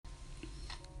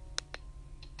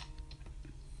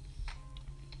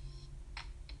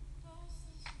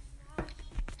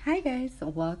Hi guys,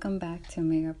 welcome back to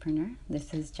Megapreneur.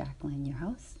 This is Jacqueline, your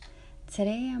host.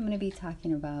 Today I'm going to be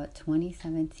talking about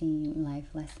 2017 life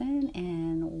lesson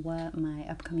and what my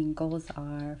upcoming goals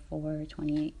are for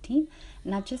 2018.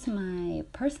 Not just my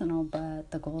personal,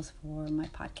 but the goals for my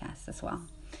podcast as well.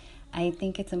 I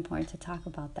think it's important to talk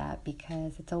about that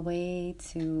because it's a way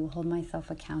to hold myself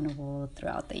accountable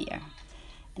throughout the year.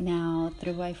 Now,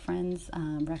 through my friend's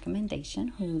recommendation,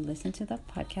 who listened to the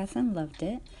podcast and loved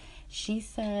it, she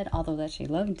said, although that she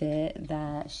loved it,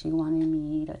 that she wanted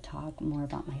me to talk more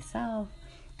about myself,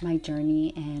 my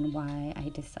journey, and why I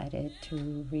decided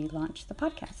to relaunch the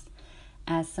podcast.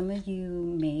 As some of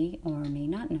you may or may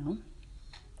not know,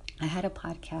 I had a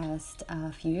podcast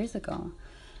a few years ago.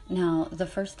 Now, the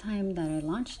first time that I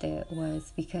launched it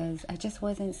was because I just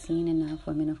wasn't seeing enough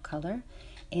women of color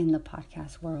in the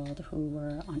podcast world who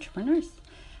were entrepreneurs.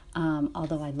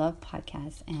 Although I love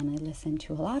podcasts and I listen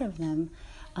to a lot of them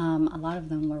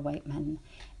were white men.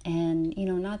 And,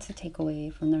 not to take away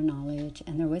from their knowledge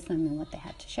and their wisdom and what they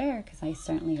had to share, because I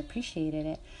certainly appreciated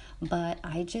it. But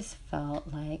I just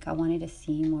felt like I wanted to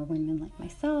see more women like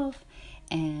myself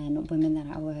and women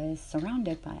that I was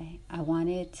surrounded by. I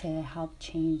wanted to help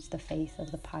change the face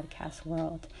of the podcast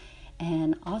world.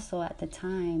 And also at the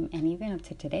time, and even up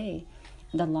to today,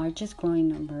 the largest growing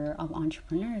number of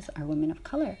entrepreneurs are women of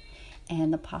color.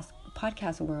 And the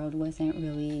podcast world wasn't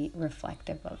really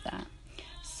reflective of that.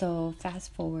 So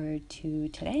fast forward to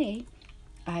today,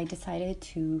 I decided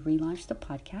to relaunch the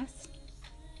podcast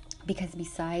because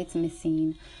besides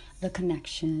missing the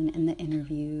connection and the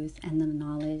interviews and the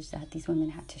knowledge that these women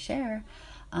had to share,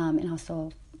 and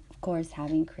also, of course,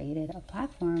 having created a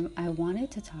platform, I wanted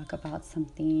to talk about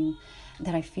something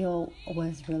that I feel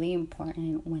was really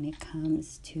important when it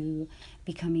comes to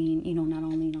becoming, not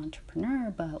only an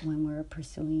entrepreneur, but when we're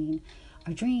pursuing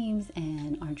our dreams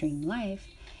and our dream life,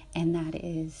 and that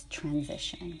is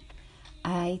transition.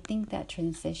 I think that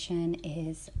transition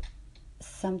is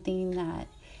something that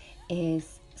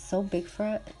is so big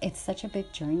it's such a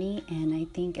big journey, and I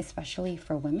think especially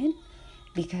for women,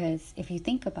 because if you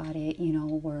think about it,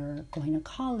 we're going to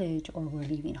college or we're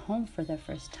leaving home for the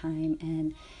first time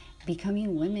and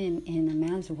becoming women in a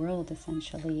man's world.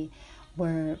 Essentially,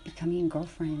 we're becoming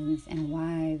girlfriends and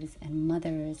wives and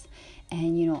mothers,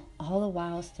 and all the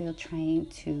while still trying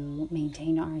to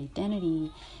maintain our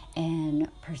identity and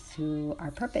pursue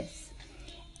our purpose.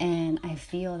 And I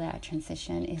feel that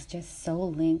transition is just so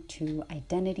linked to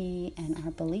identity and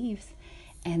our beliefs.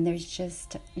 And there's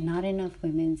just not enough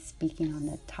women speaking on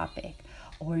the topic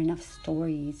or enough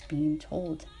stories being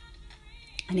told.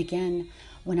 And again,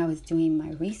 when I was doing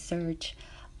my research,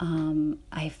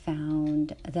 I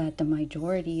found that the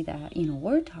majority that,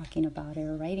 were talking about it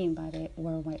or writing about it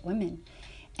were white women.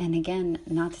 And again,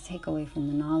 not to take away from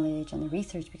the knowledge and the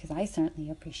research, because I certainly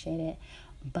appreciate it,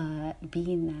 but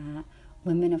being that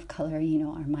women of color,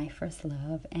 are my first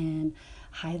love, and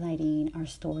highlighting our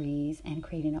stories and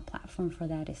creating a platform for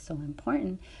that is so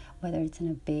important, whether it's in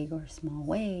a big or small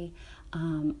way.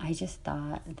 I just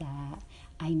thought that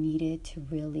I needed to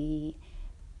really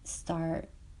start,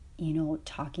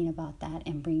 talking about that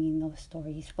and bringing those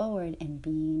stories forward and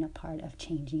being a part of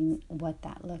changing what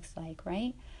that looks like,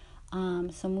 right?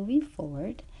 So moving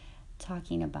forward,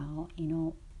 talking about,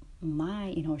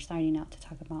 we're starting out to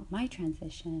talk about my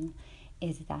transition,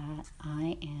 is that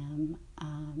I am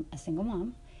a single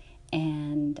mom.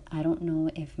 And I don't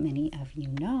know if many of you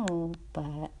know,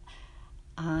 but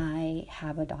I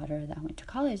have a daughter that went to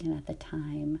college, and at the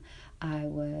time I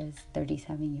was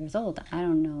 37 years old. I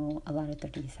don't know a lot of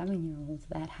 37-year-olds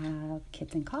that have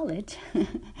kids in college.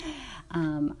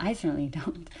 I certainly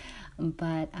don't.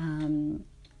 But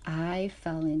I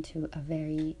fell into a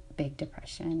very big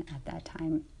depression at that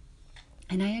time.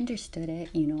 And I understood it,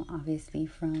 obviously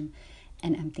from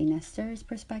an empty nester's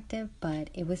perspective, but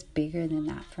it was bigger than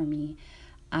that for me.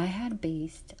 I had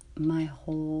based my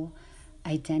whole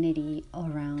identity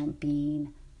around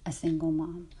being a single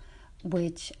mom,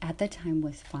 which at the time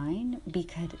was fine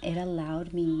because it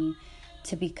allowed me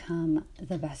to become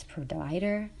the best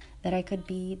provider that I could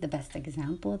be, the best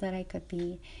example that I could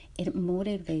be. It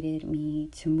motivated me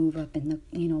to move up in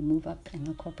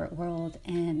the corporate world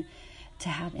and to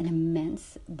have an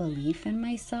immense belief in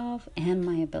myself and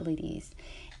my abilities.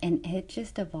 And it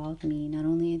just evolved me not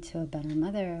only into a better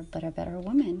mother, but a better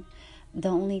woman. The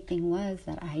only thing was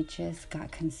that I just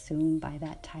got consumed by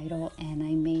that title, and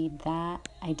I made that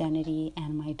identity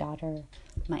and my daughter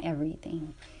my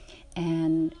everything.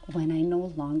 And when I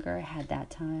no longer had that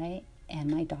tie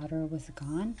and my daughter was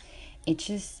gone, it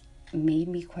just made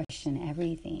me question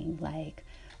everything, like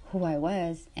who I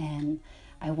was. And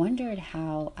I wondered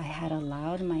how I had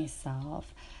allowed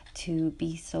myself to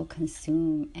be so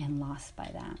consumed and lost by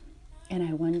that. And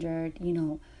I wondered,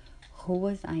 who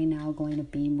was I now going to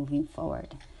be moving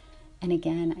forward? And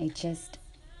again, I just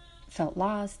felt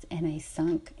lost and I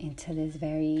sunk into this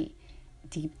very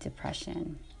deep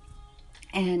depression.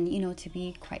 And, to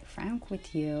be quite frank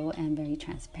with you and very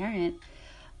transparent,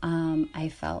 I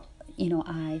felt,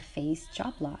 I faced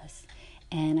job loss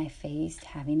and I faced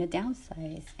having to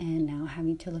downsize and now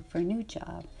having to look for a new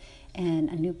job and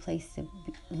a new place to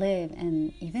live,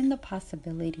 and even the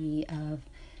possibility of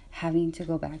having to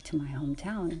go back to my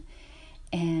hometown.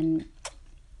 And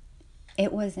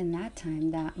it was in that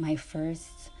time that my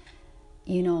first,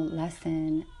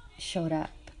 lesson showed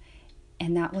up.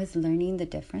 And that was learning the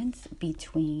difference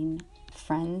between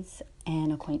friends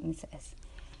and acquaintances.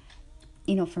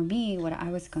 For me, what I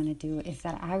was going to do is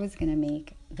that I was going to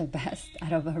make the best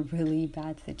out of a really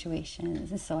bad situation.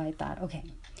 And so I thought, okay,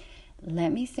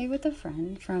 let me stay with a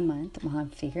friend for a month while I'm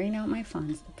figuring out my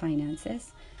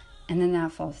finances, and then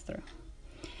that falls through.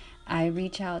 I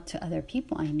reach out to other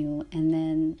people I knew, and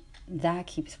then that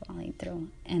keeps falling through.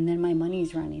 And then my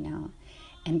money's running out,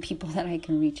 and people that I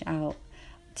can reach out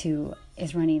to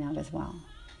is running out as well.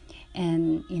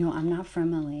 And, I'm not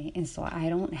from LA, and so I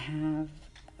don't have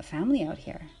a family out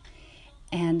here.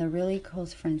 And the really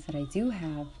close friends that I do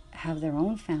have their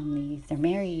own families. They're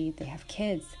married, they have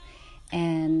kids.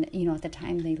 And, at the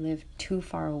time they lived too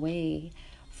far away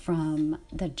from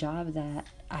the job that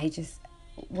I just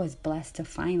was blessed to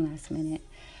find last minute.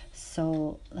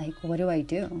 So, what do I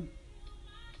do?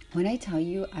 When I tell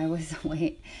you I was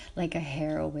away, like a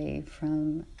hair away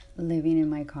from living in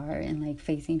my car and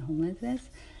facing homelessness,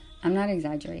 I'm not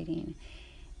exaggerating.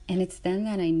 And it's then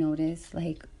that I noticed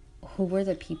who were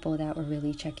the people that were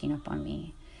really checking up on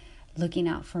me, looking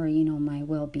out for, my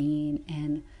well-being,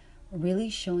 and really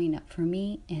showing up for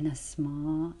me in a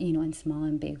small, in small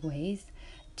and big ways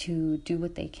to do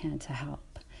what they can to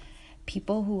help.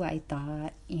 People who I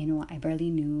thought, I barely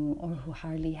knew or who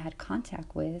hardly had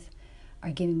contact with are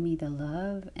giving me the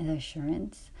love and the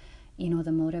assurance,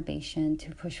 the motivation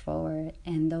to push forward.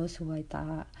 And those who I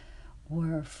thought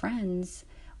were friends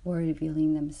were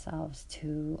revealing themselves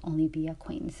to only be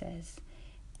acquaintances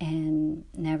and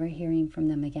never hearing from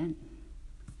them again.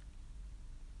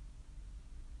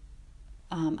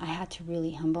 I had to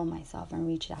really humble myself and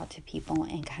reach out to people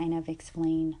and kind of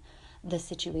explain the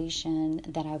situation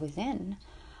that I was in.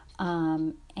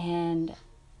 And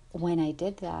when I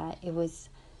did that, it was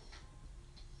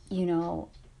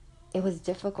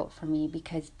difficult for me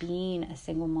because being a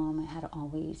single mom, I had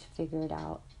always figured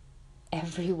out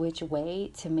every which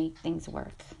way to make things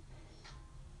work.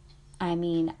 I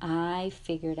mean, I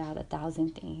figured out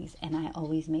 1,000 things and I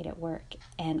always made it work.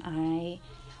 And I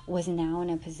was now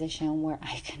in a position where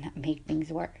I could not make things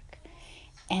work.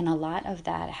 And a lot of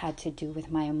that had to do with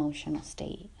my emotional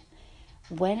state.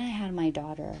 When I had my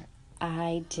daughter,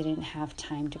 I didn't have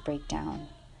time to break down.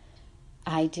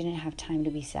 I didn't have time to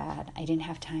be sad. I didn't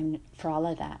have time for all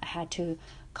of that. I had to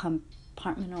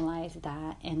compartmentalize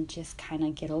that and just kind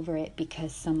of get over it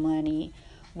because somebody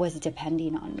was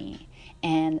depending on me.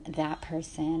 And that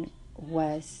person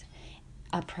was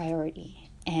a priority.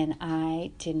 And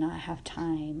I did not have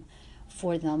time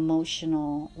for the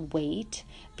emotional weight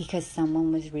because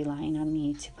someone was relying on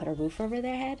me to put a roof over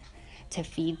their head, to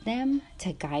feed them,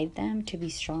 to guide them, to be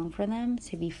strong for them,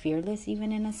 to be fearless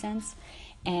even in a sense.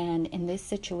 And in this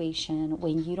situation,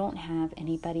 when you don't have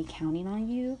anybody counting on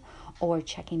you or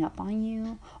checking up on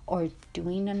you or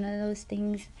doing none of those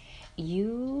things,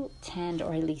 you tend,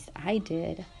 or at least I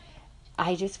did,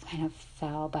 I just kind of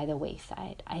fell by the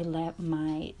wayside. I let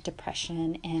my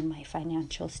depression and my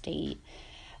financial state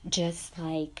just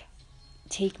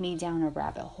take me down a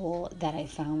rabbit hole that I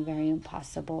found very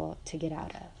impossible to get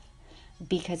out of.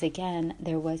 Because again,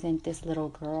 there wasn't this little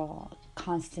girl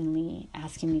constantly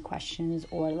asking me questions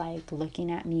or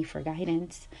looking at me for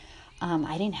guidance.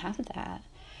 I didn't have that.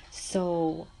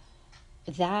 So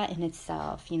that in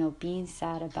itself, being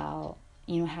sad about,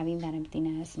 having that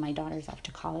emptiness, my daughter's off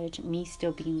to college, me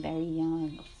still being very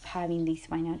young, having these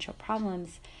financial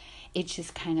problems, it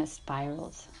just kind of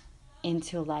spirals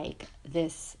into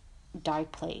this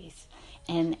dark place.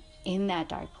 And in that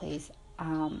dark place,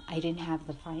 I didn't have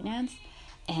the finance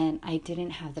and I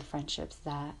didn't have the friendships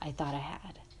that I thought I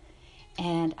had.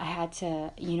 And I had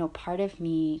to, part of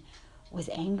me was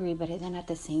angry, but then at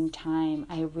the same time,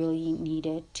 I really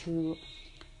needed to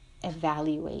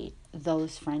evaluate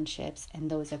those friendships and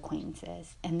those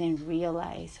acquaintances and then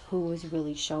realize who was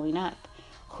really showing up,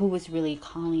 who was really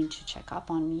calling to check up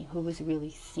on me, who was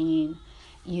really seeing,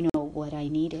 what I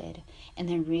needed. And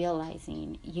then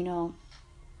realizing,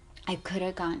 I could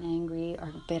have gotten angry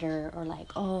or bitter or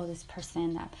like, oh, this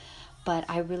person that, but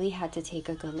I really had to take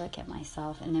a good look at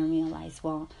myself and then realize,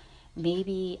 well,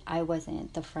 maybe I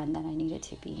wasn't the friend that I needed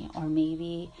to be, or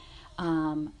maybe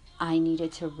I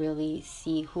needed to really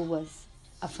see who was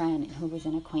a friend and who was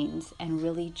an acquaintance, and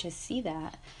really just see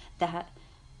that that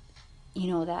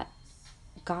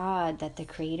God, that the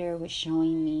Creator was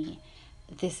showing me,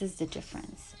 this is the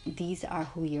difference. These are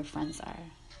who your friends are.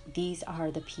 These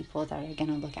are the people that are going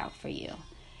to look out for you.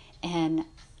 And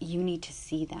you need to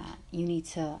see that. You need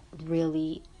to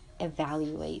really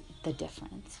evaluate the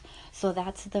difference. So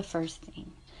that's the first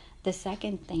thing. The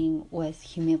second thing was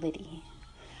humility.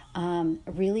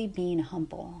 Really being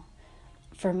humble.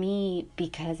 For me,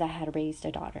 because I had raised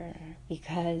a daughter,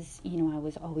 because I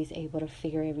was always able to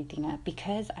figure everything out,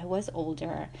 because I was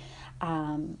older,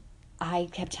 I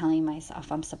kept telling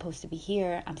myself, I'm supposed to be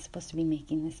here, I'm supposed to be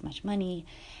making this much money,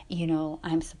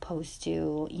 I'm supposed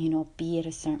to be at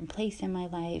a certain place in my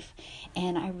life.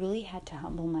 And I really had to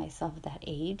humble myself at that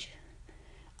age,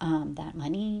 that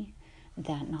money,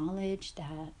 that knowledge,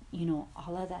 that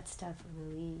all of that stuff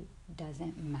really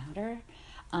doesn't matter.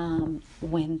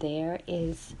 When there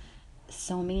is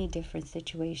so many different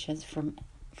situations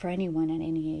for anyone at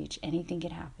any age. Anything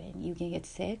can happen. You can get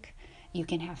sick, you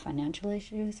can have financial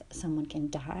issues, someone can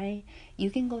die,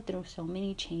 you can go through so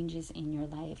many changes in your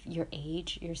life, your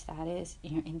age, your status,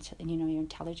 your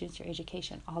intelligence, your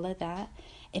education, all of that.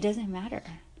 It doesn't matter.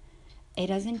 It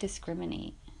doesn't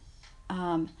discriminate.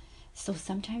 So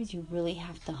sometimes you really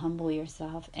have to humble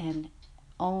yourself and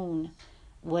own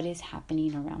what is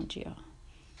happening around you,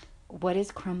 what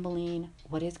is crumbling,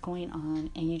 what is going on,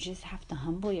 and you just have to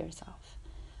humble yourself.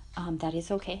 That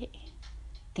is okay.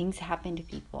 Things happen to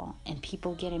people, and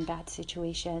people get in bad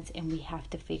situations, and we have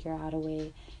to figure out a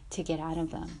way to get out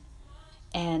of them.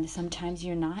 And sometimes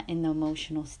you're not in the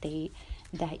emotional state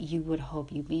that you would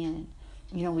hope you be in.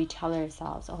 We tell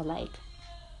ourselves, oh, like,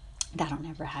 that'll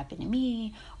never happen to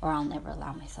me, or I'll never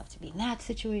allow myself to be in that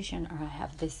situation, or I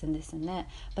have this and this and that.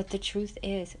 But the truth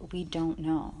is, we don't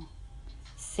know.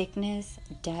 Sickness,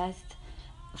 death,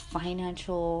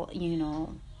 financial,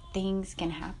 things can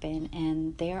happen,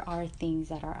 and there are things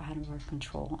that are out of our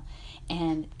control.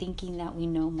 And thinking that we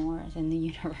know more than the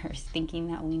universe,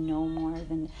 thinking that we know more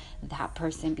than that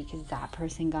person because that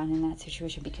person got in that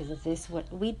situation because of this,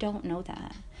 what we don't know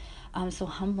that. So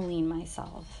humbling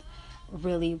myself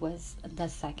really was the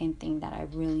second thing that I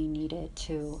really needed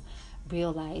to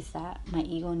realize, that my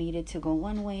ego needed to go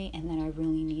one way, and that I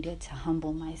really needed to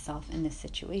humble myself in this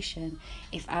situation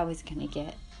if I was going to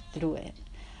get through it.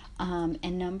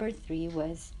 And number 3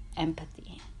 was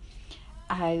empathy.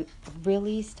 I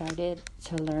really started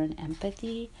to learn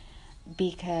empathy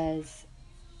because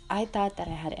I thought that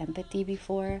I had empathy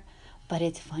before, but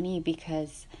it's funny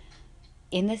because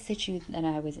in the situation that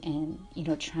I was in,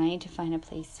 trying to find a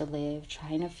place to live,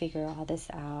 trying to figure all this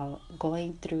out,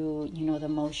 going through, the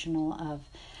emotional of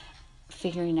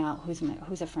figuring out who's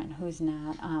a friend, who's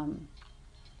not,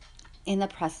 in the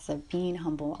process of being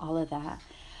humble, all of that,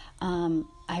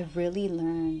 I really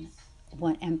learned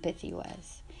what empathy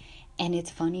was. And it's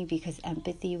funny because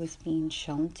empathy was being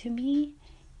shown to me,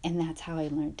 and that's how I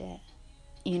learned it.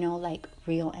 Like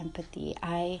real empathy.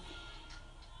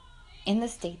 In the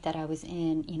state that I was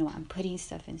in, I'm putting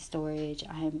stuff in storage.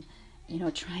 I'm,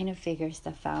 trying to figure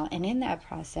stuff out. And in that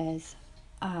process,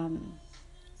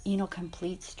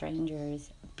 complete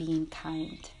strangers being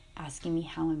kind, asking me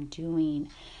how I'm doing,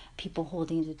 people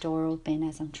holding the door open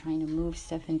as I'm trying to move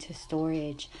stuff into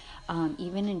storage,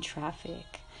 even in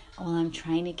traffic, while I'm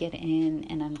trying to get in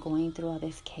and I'm going through all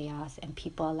this chaos, and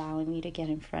people allowing me to get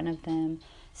in front of them,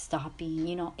 stopping,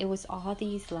 it was all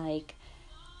these like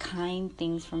kind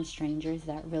things from strangers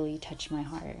that really touched my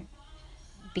heart,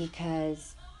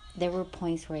 because there were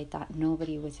points where I thought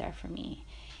nobody was there for me,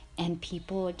 and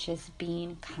people just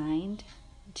being kind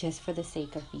just for the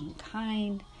sake of being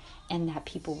kind, and that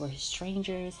people were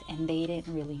strangers and they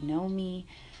didn't really know me,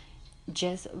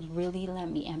 just really let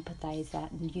me empathize that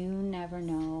you never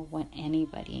know what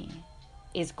anybody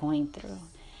is going through,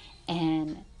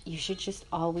 and you should just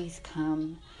always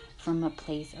come from a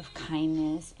place of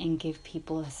kindness and give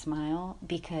people a smile,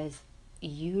 because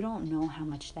you don't know how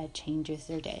much that changes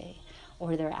their day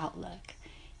or their outlook,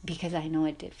 because I know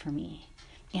it did for me.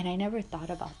 And I never thought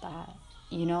about that.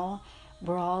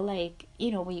 We're all like,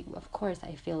 we, of course,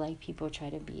 I feel like people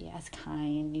try to be as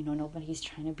kind, nobody's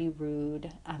trying to be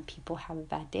rude. People have a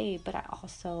bad day, but I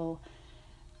also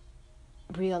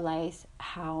realize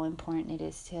how important it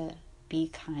is to be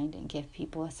kind and give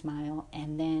people a smile.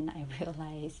 And then I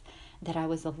realized that I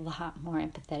was a lot more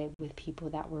empathetic with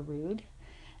people that were rude,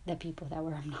 the people that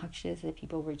were obnoxious, the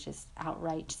people were just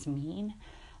outright just mean,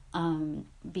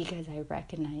 because I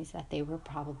recognized that they were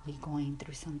probably going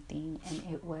through something, and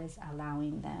it was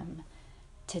allowing them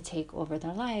to take over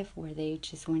their life where they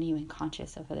just weren't even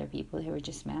conscious of other people. They were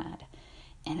just mad.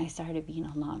 And I started being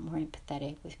a lot more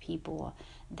empathetic with people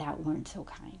that weren't so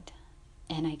kind.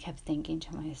 And I kept thinking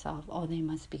to myself, oh, they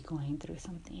must be going through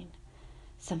something.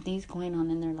 Something's going on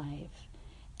in their life,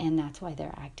 and that's why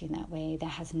they're acting that way. That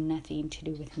has nothing to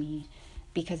do with me,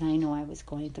 because I know I was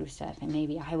going through stuff, and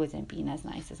maybe I wasn't being as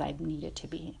nice as I needed to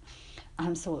be.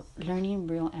 So learning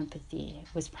real empathy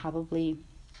was probably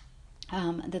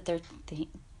the third thing.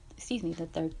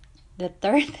 The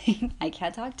third thing. I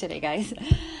can't talk today, guys.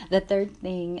 The third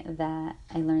thing that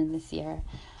I learned this year.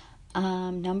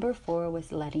 Number 4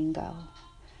 was letting go.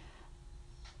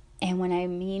 And when I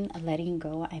mean letting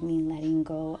go, I mean letting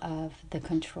go of the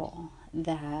control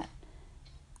that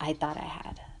I thought I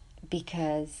had.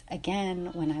 Because again,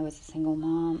 when I was a single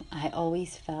mom, I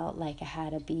always felt like I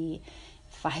had to be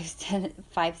 5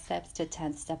 steps to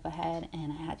 10 steps ahead,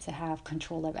 and I had to have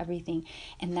control of everything.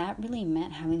 And that really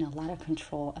meant having a lot of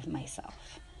control of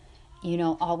myself.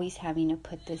 Always having to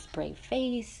put this brave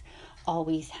face,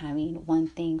 always having one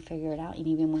thing figured out. And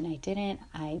even when I didn't,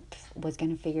 I was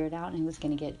going to figure it out, and it was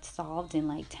going to get solved in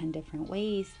like 10 different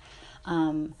ways.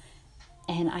 And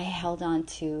I held on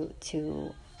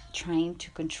to trying to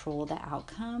control the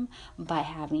outcome by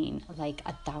having like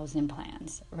 1,000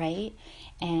 plans, right?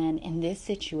 And in this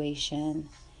situation,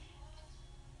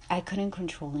 I couldn't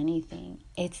control anything.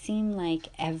 It seemed like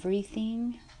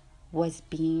everything was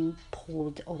being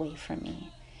pulled away from me.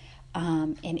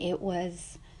 And it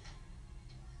was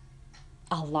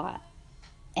a lot.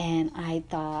 And I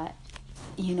thought,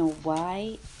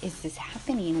 why is this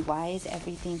happening? Why is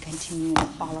everything continuing to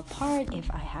fall apart if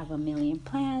I have a million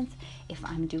plans, if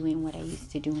I'm doing what I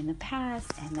used to do in the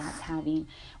past, and that's having,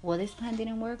 well, this plan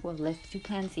didn't work, well, let's do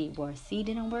plan C. Well, C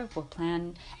didn't work, well,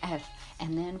 plan F.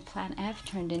 And then plan F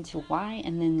turned into Y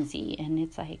and then Z. And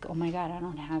it's like, oh my God, I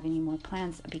don't have any more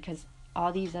plans because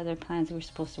all these other plans were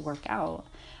supposed to work out.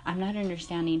 I'm not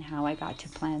understanding how I got to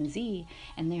plan Z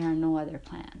and there are no other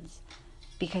plans.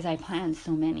 Because I planned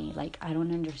so many, like I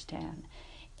don't understand.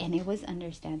 And it was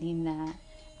understanding that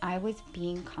I was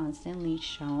being constantly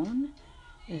shown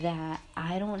that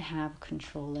I don't have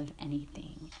control of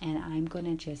anything, and I'm going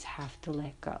to just have to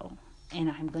let go.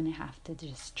 And I'm going to have to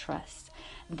just trust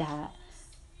that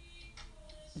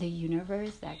the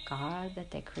universe, that God,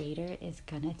 that the Creator is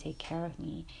going to take care of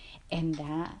me. And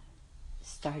that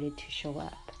started to show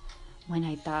up when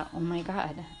I thought, oh my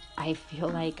God, I feel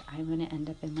like I'm going to end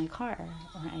up in my car,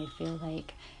 or I feel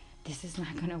like this is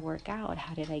not going to work out.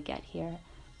 How did I get here?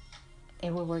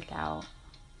 It will work out.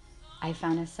 I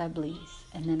found a sublease,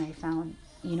 and then I found,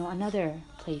 another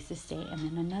place to stay, and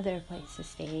then another place to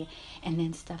stay, and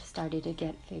then stuff started to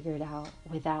get figured out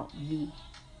without me,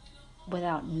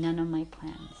 without none of my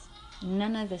plans.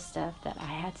 None of the stuff that I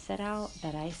had set out,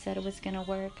 that I said was going to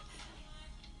work,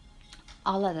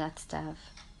 all of that stuff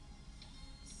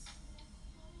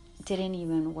didn't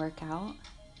even work out,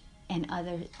 and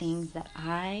other things that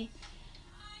I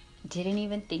didn't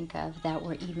even think of that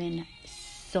were even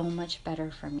so much better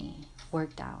for me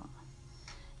worked out.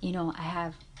 I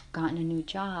have gotten a new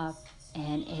job,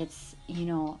 and it's,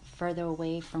 further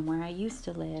away from where I used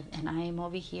to live, and I am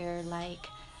over here like,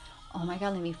 oh my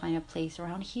God, let me find a place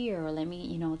around here, or let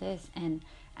me, this. And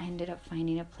I ended up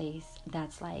finding a place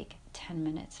that's like 10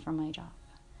 minutes from my job,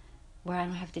 where I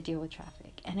don't have to deal with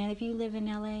traffic. And then if you live in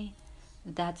LA,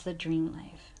 that's the dream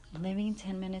life. Living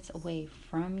 10 minutes away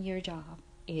from your job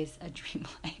is a dream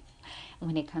life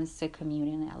when it comes to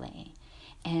commuting in LA.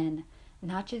 And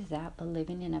not just that, but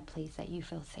living in a place that you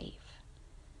feel safe.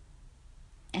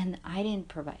 And I didn't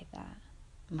provide that.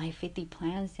 My 50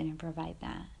 plans didn't provide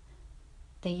that.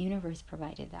 The universe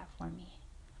provided that for me.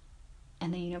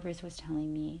 And the universe was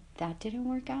telling me that didn't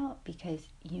work out because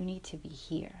you need to be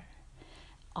here.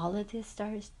 All of this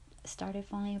started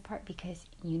falling apart because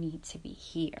you need to be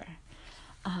here.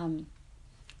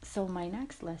 So my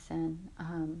next lesson,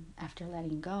 after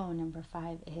letting go, number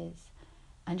 5, is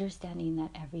understanding that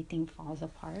everything falls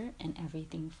apart, and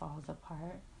everything falls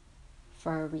apart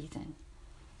for a reason.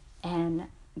 And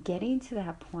getting to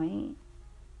that point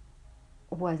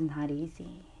was not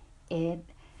easy.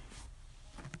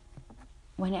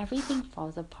 When everything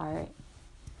falls apart,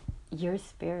 your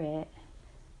spirit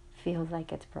feels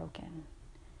like it's broken.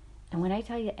 And when I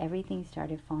tell you everything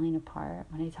started falling apart,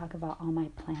 when I talk about all my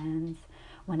plans,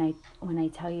 when I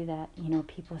tell you that,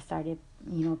 people started,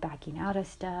 backing out of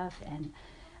stuff, and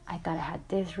I thought I had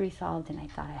this resolved, and I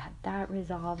thought I had that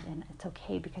resolved, and it's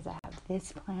okay because I have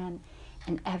this plan,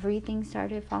 and everything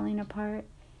started falling apart,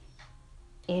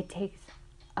 it takes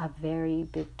a very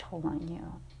big toll on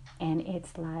you. And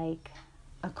it's like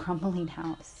a crumbling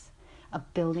house, a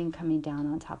building coming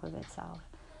down on top of itself.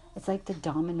 It's like the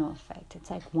domino effect. It's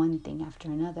like one thing after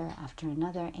another,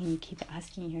 and you keep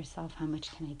asking yourself, how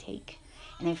much can I take?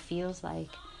 And it feels like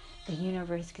the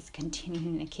universe is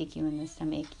continuing to kick you in the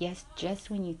stomach. Yes, just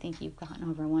when you think you've gotten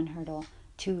over one hurdle,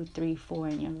 2, 3, 4,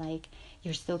 and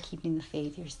you're still keeping the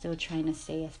faith. You're still trying to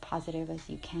stay as positive as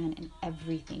you can, and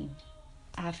everything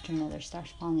after another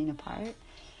starts falling apart.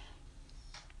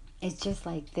 It's just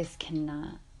like, this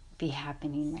cannot be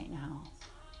happening right now.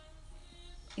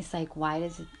 It's like, why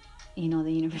does it, the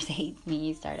universe hates me?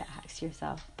 You start to ask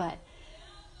yourself. But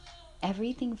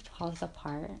everything falls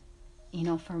apart,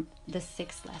 from the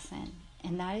 6th lesson.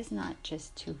 And that is not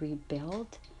just to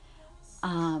rebuild,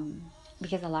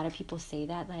 because a lot of people say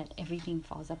that everything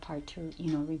falls apart to,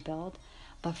 rebuild.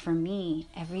 But for me,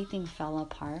 everything fell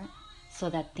apart so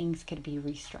that things could be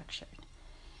restructured.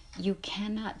 You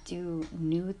cannot do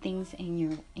new things in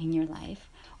your life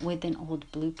with an old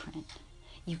blueprint.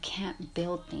 You can't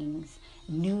build things,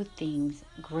 new things,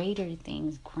 greater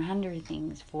things, grander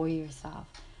things for yourself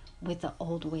with the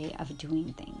old way of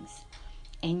doing things.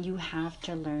 And you have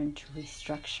to learn to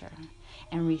restructure.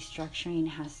 And restructuring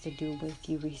has to do with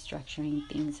you restructuring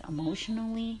things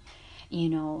emotionally,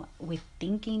 with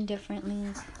thinking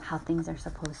differently, how things are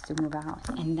supposed to move out.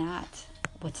 And that's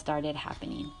what started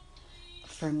happening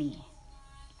for me.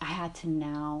 I had to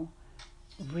now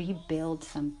rebuild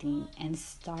something and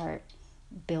start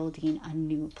building a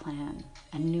new plan,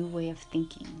 a new way of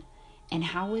thinking. And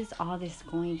how is all this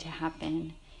going to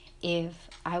happen if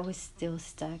I was still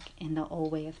stuck in the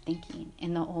old way of thinking,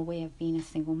 in the old way of being a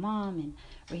single mom and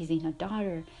raising a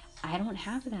daughter? I don't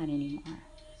have that anymore.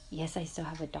 Yes, I still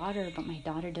have a daughter, but my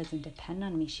daughter doesn't depend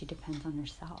on me. She depends on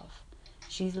herself.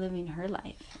 She's living her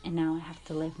life, and now I have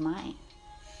to live mine.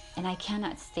 And I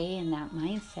cannot stay in that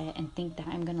mindset and think that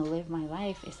I'm going to live my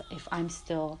life if I'm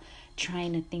still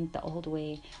trying to think the old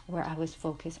way where I was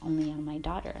focused only on my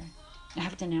daughter. I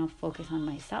have to now focus on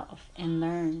myself and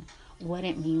learn what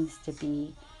it means to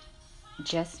be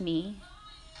just me.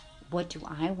 What do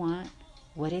I want?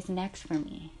 What is next for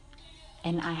me?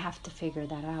 And I have to figure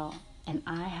that out. And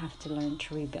I have to learn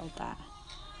to rebuild that.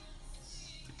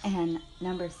 And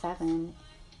number 7,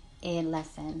 a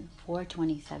lesson for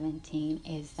 2017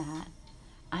 is that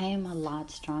I am a lot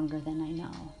stronger than I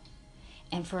know.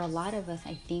 And for a lot of us,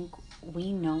 I think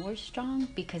we know we're strong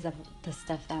because of the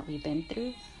stuff that we've been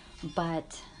through,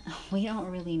 but we don't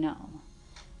really know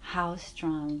how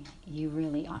strong you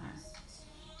really are.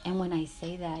 And when I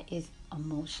say that, is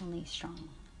emotionally strong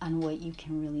on what you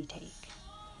can really take.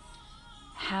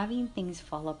 Having things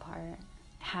fall apart,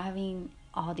 having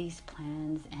all these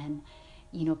plans and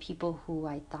people who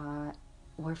I thought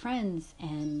were friends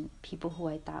and people who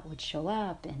I thought would show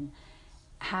up, and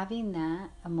having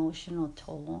that emotional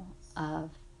toll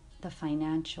of the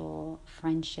financial,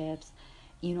 friendships,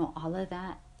 all of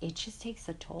that, it just takes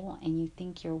a toll. And you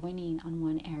think you're winning on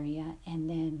one area, and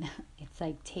then it's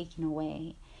like taken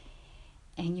away.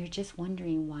 And you're just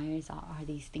wondering, why are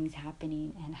these things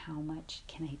happening, and how much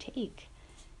can I take?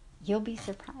 You'll be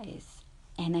surprised.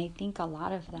 And I think a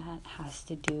lot of that has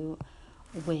to do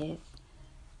with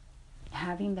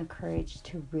having the courage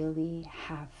to really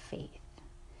have faith.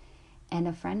 And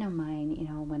a friend of mine,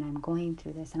 when I'm going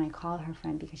through this, and I call her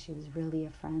friend because she was really a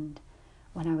friend,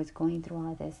 when I was going through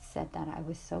all this, said that I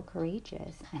was so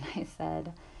courageous. And I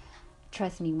said,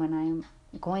 trust me, when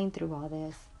I'm going through all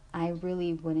this, I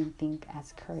really wouldn't think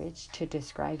as courage to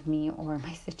describe me or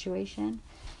my situation.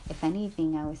 If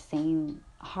anything, I was saying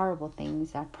horrible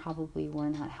things that probably were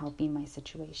not helping my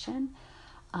situation.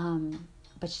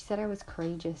 But she said I was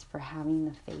courageous for having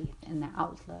the faith and the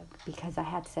outlook, because I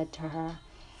had said to her,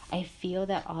 I feel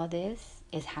that all this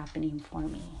is happening for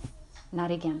me,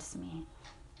 not against me.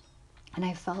 And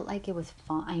I felt like it was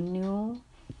fun. I knew,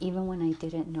 even when I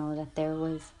didn't know, that there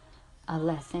was a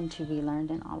lesson to be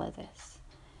learned in all of this.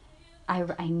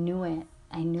 I knew it.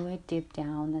 I knew it deep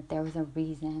down, that there was a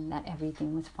reason that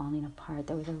everything was falling apart.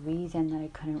 There was a reason that I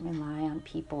couldn't rely on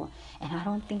people. And I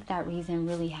don't think that reason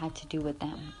really had to do with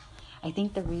them. I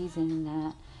think the reason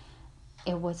that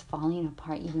it was falling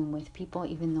apart, even with people,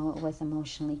 even though it was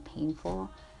emotionally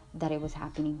painful, that it was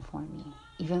happening for me,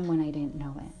 even when I didn't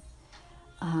know it.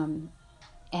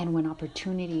 And when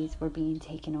opportunities were being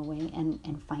taken away,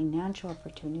 and financial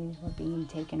opportunities were being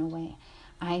taken away,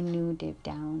 I knew deep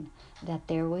down that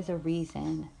there was a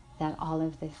reason that all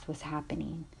of this was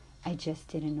happening. I just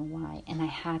didn't know why. And I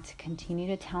had to continue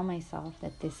to tell myself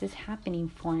that this is happening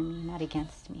for me, not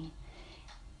against me.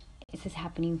 this is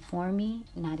happening for me,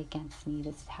 not against me.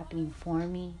 This is happening for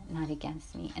me, not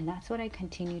against me. And that's what I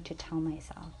continue to tell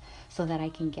myself so that I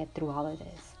can get through all of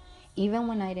this. Even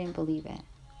when I didn't believe it,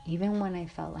 even when I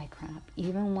felt like crap,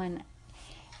 even when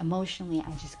emotionally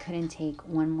I just couldn't take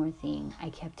one more thing,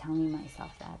 I kept telling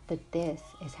myself that this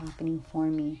is happening for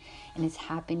me, and it's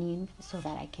happening so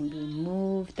that I can be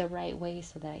moved the right way,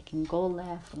 so that I can go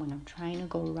left when I'm trying to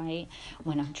go right,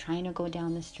 when I'm trying to go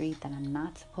down the street that I'm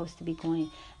not supposed to be going.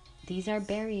 These are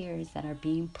barriers that are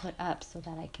being put up so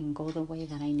that I can go the way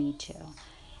that I need to.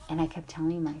 And I kept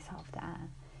telling myself that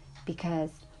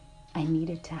because I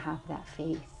needed to have that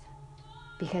faith,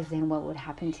 because then what would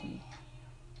happen to me?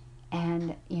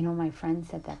 And, my friend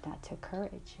said that took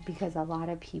courage, because a lot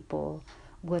of people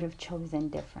would have chosen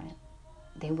different.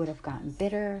 They would have gotten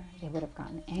bitter. They would have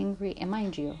gotten angry. And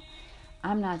mind you,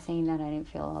 I'm not saying that I didn't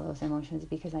feel all those emotions,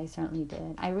 because I certainly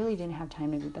did. I really didn't have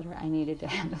time to be bitter. I needed to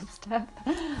handle stuff.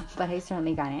 But I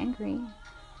certainly got angry.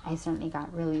 I certainly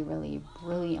got really, really,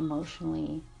 really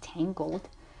emotionally tangled.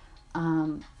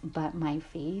 But my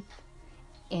faith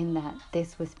in that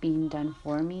this was being done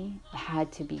for me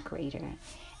had to be greater.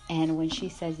 And when she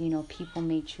says, people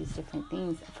may choose different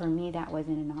things, for me, that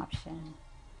wasn't an option.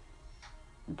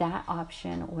 That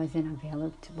option wasn't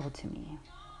available to me.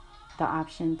 The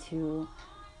option to,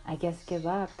 I guess, give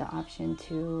up, the option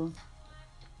to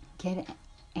get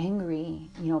angry,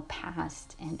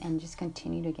 past and just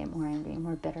continue to get more angry,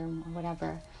 more bitter, more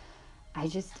whatever. I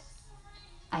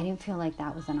didn't feel like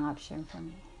that was an option for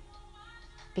me.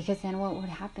 Because then what would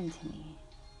happen to me?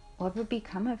 What would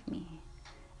become of me?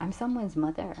 I'm someone's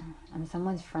mother. I'm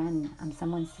someone's friend. I'm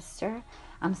someone's sister.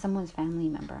 I'm someone's family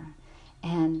member.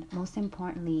 And most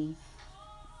importantly,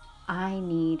 I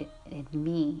needed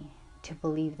me to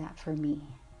believe that for me.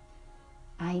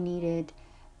 I needed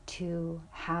to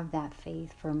have that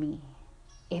faith for me.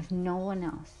 If for no one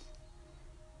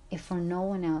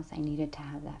else, I needed to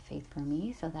have that faith for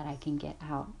me so that I can get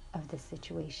out of the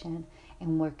situation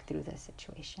and work through the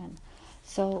situation.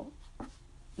 So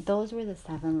those were the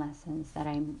 7 lessons that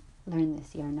I learned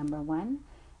this year. Number 1,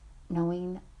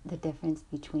 knowing the difference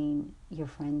between your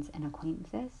friends and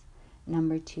acquaintances.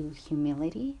 Number 2,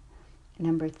 humility.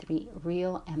 Number 3,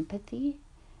 real empathy.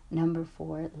 Number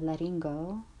 4, letting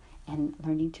go and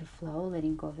learning to flow,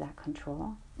 letting go of that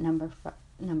control. Number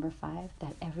 5,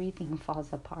 that everything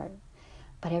falls apart,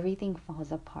 but everything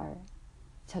falls apart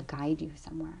to guide you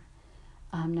somewhere.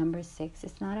 Number 6,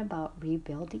 it's not about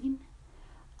rebuilding.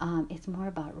 It's more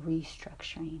about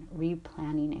restructuring,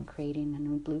 replanning, and creating a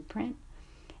new blueprint.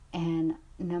 And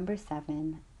number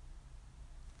 7,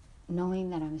 knowing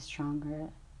that I'm stronger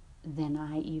than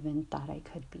I even thought I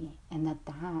could be, and that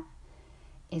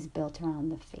is built around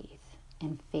the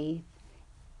faith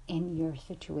in your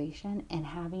situation, and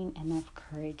having enough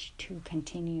courage to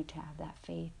continue to have that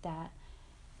faith that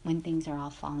when things are all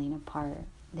falling apart,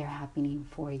 they're happening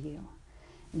for you,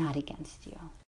 not against you.